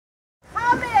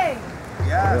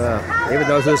Even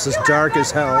though this is dark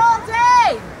as hell. All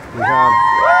day. We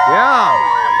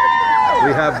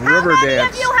have river How many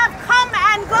dance. of you have come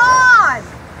and gone?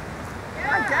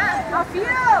 A few.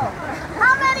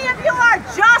 How many of you are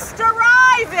just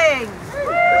arriving?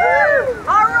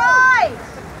 All right.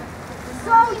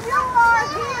 So you are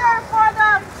here for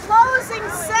the closing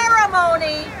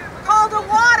ceremony called a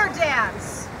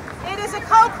Waterdance. It is a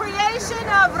co-creation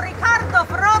of Ricardo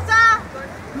Frota,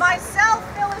 myself,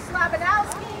 Phyllis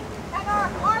Labanowski, and our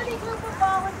hardy group of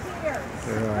volunteers.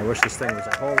 I wish this thing was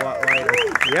a whole lot lighter.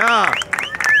 Yeah!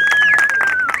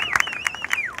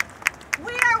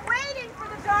 We are waiting for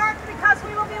the dark because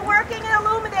we will be working in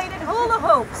illuminated hula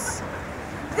hoops.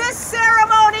 This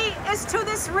ceremony is to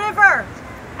this river.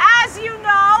 As you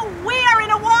know, we are in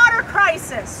a water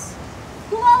crisis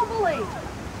globally.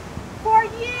 For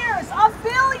years, 1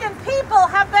 billion people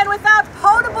have been without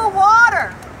potable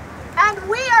water. And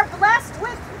we are blessed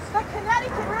with the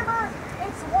Connecticut River,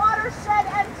 its watershed,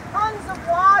 and tons of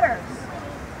waters.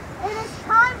 It is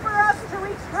time for us to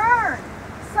return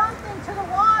something to the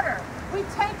water. We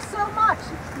take so much.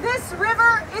 This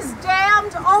river is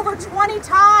dammed over 20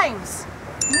 times.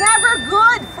 Never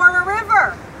good for a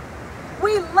river.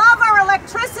 We love our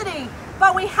electricity,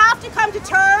 but we have to come to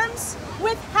terms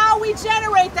with how we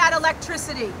generate that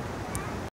electricity.